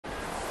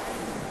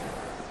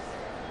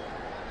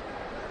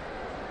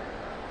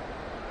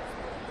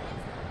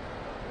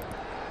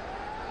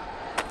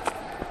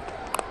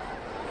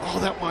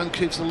that one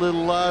keeps a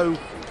little low,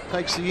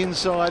 takes the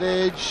inside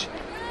edge.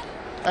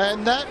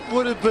 And that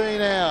would have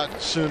been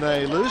out,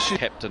 Sune Luus.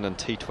 Captain in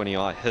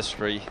T20I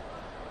history.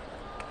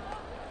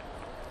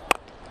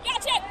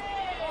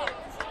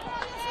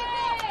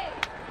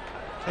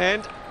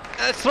 And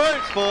it's through,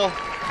 it's 4.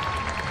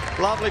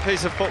 Lovely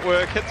piece of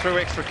footwork, hit through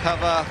extra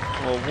cover,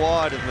 or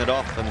wide and it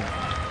off, and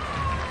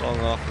long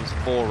off is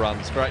 4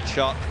 runs. Great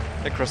shot.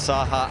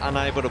 Ikrasaha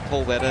unable to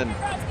pull that in.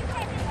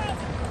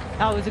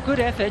 Oh, it was a good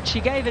effort.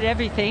 She gave it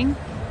everything.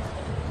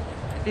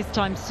 This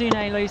time Sune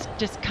Luus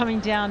just coming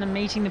down and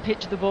meeting the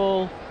pitch of the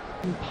ball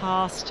and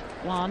past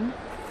one.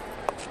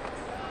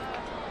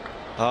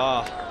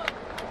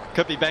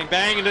 Could be bang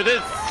bang, and it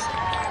is.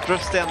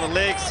 Drifts down the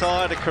leg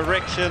side, a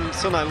correction.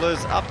 Sune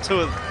Luus up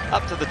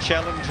to the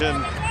challenge,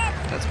 and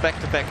that's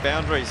back-to-back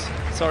boundaries.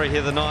 Sorry,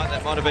 Heather Knight,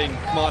 that might have been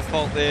my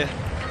fault there.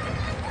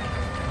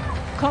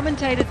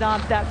 Commentators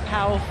aren't that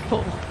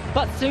powerful,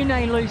 but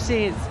Sune Luus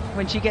is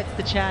when she gets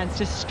the chance.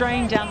 Just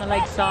straying down the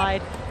leg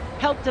side,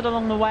 helped it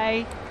along the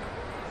way.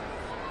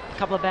 A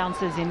couple of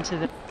bounces into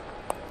the...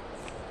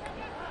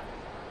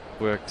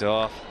 Worked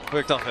off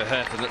her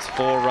hip, and it's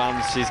 4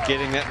 runs. She's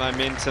getting that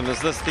momentum.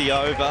 Is this the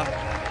over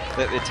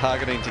that they're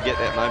targeting to get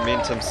that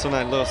momentum?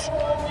 Sune Luus,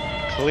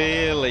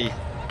 clearly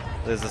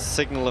there's a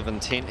signal of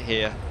intent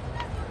here.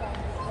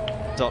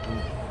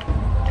 Dotton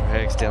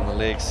drags down the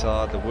leg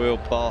side. The world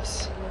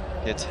boss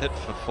gets hit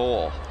for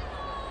 4.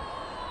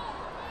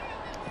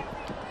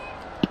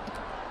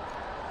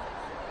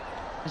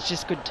 It's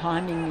just good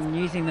timing and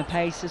using the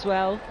pace as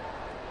well.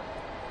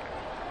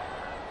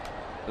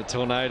 The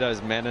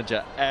Tornadoes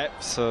manager,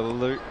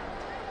 absolute.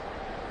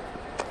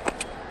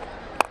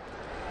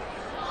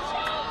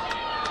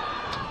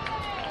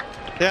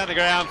 Down the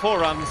ground, 4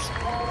 runs.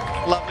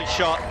 Lovely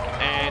shot,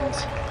 and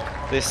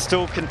they're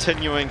still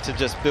continuing to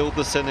just build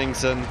this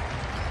innings, and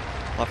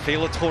I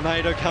feel a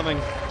tornado coming.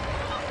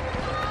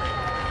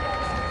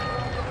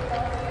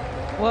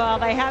 Well,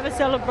 they have a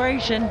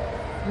celebration.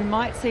 We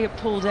might see it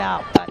pulled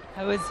out, but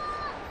it was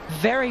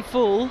very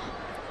full.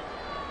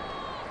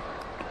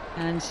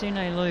 And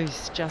Sune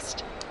Luus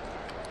just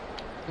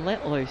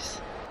let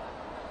loose.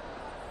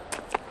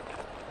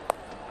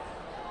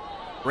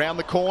 Round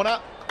the corner.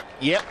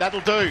 Yep,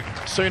 that'll do.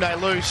 Sune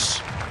Luus.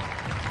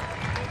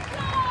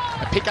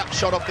 A pick-up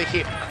shot off the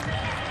hip.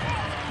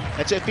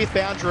 That's her 5th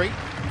boundary.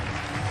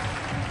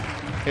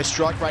 Her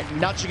strike rate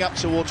nudging up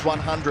towards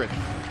 100.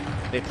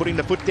 They're putting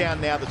the foot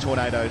down now, the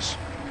Tornadoes.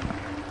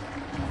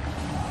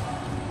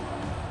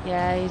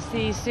 Yeah, you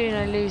see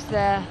Sune Luus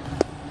there.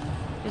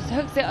 Just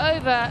hooks it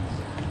over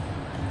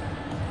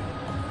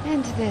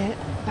into the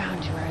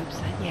boundary ropes.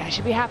 Yeah,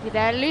 she'll be happy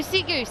there.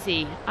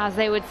 Loosey-goosey, as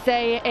they would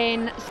say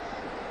in...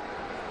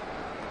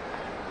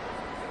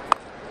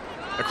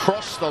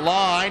 Across the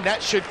line,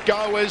 that should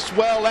go as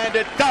well, and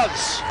it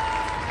does.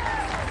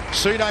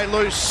 Sune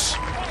Luus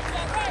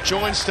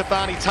joins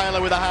Stefani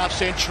Taylor with a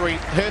half-century,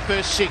 her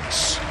first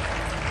 6.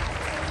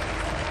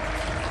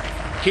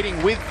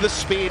 Hitting with the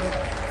spin,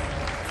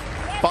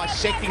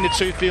 bisecting the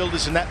 2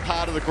 fielders in that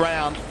part of the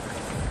ground.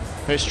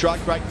 Her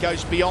strike rate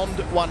goes beyond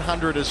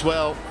 100 as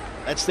well.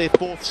 That's their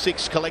 4th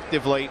 6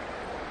 collectively.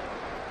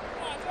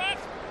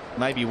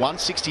 Maybe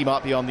 160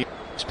 might be on the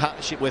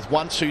partnership with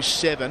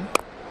 127.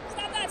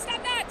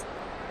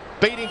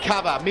 Beating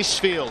cover,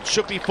 misfield,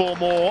 should be 4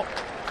 more,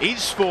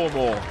 is 4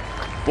 more.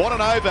 What an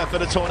over for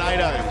the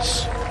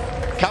Tornadoes.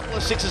 Couple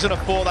of 6s and a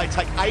 4, they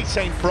take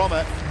 18 from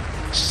it.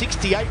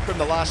 68 from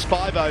the last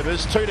 5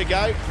 overs, 2 to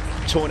go.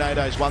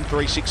 Tornadoes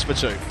 136 for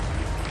 2.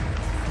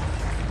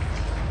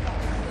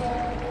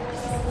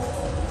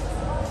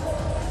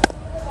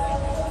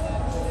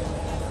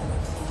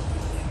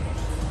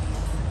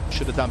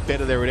 Should have done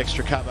better there at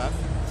extra cover.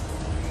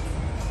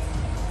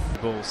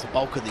 Balls the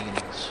bulk of the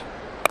innings.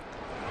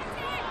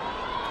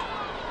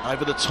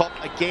 Over the top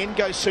again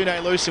goes Sune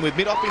Luus, and with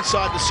mid-off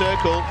inside the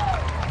circle,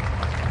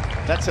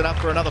 that's enough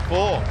for another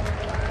 4.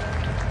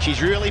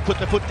 She's really put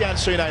the foot down,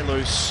 Sune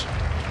Luus.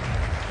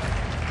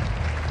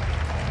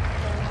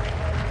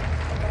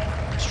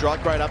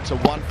 Strike rate up to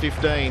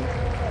 115.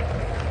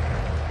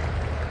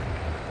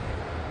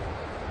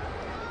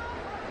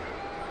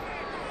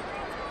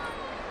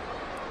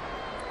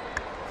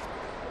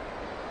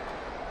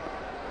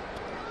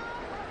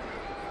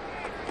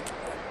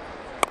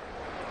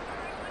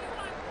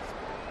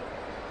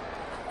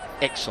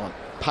 Excellent.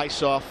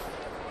 Pace off.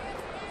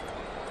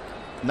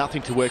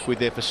 Nothing to work with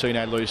there for Sune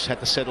Luus. Had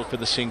to settle for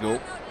the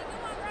single.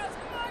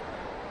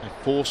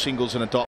 4 singles and a dot.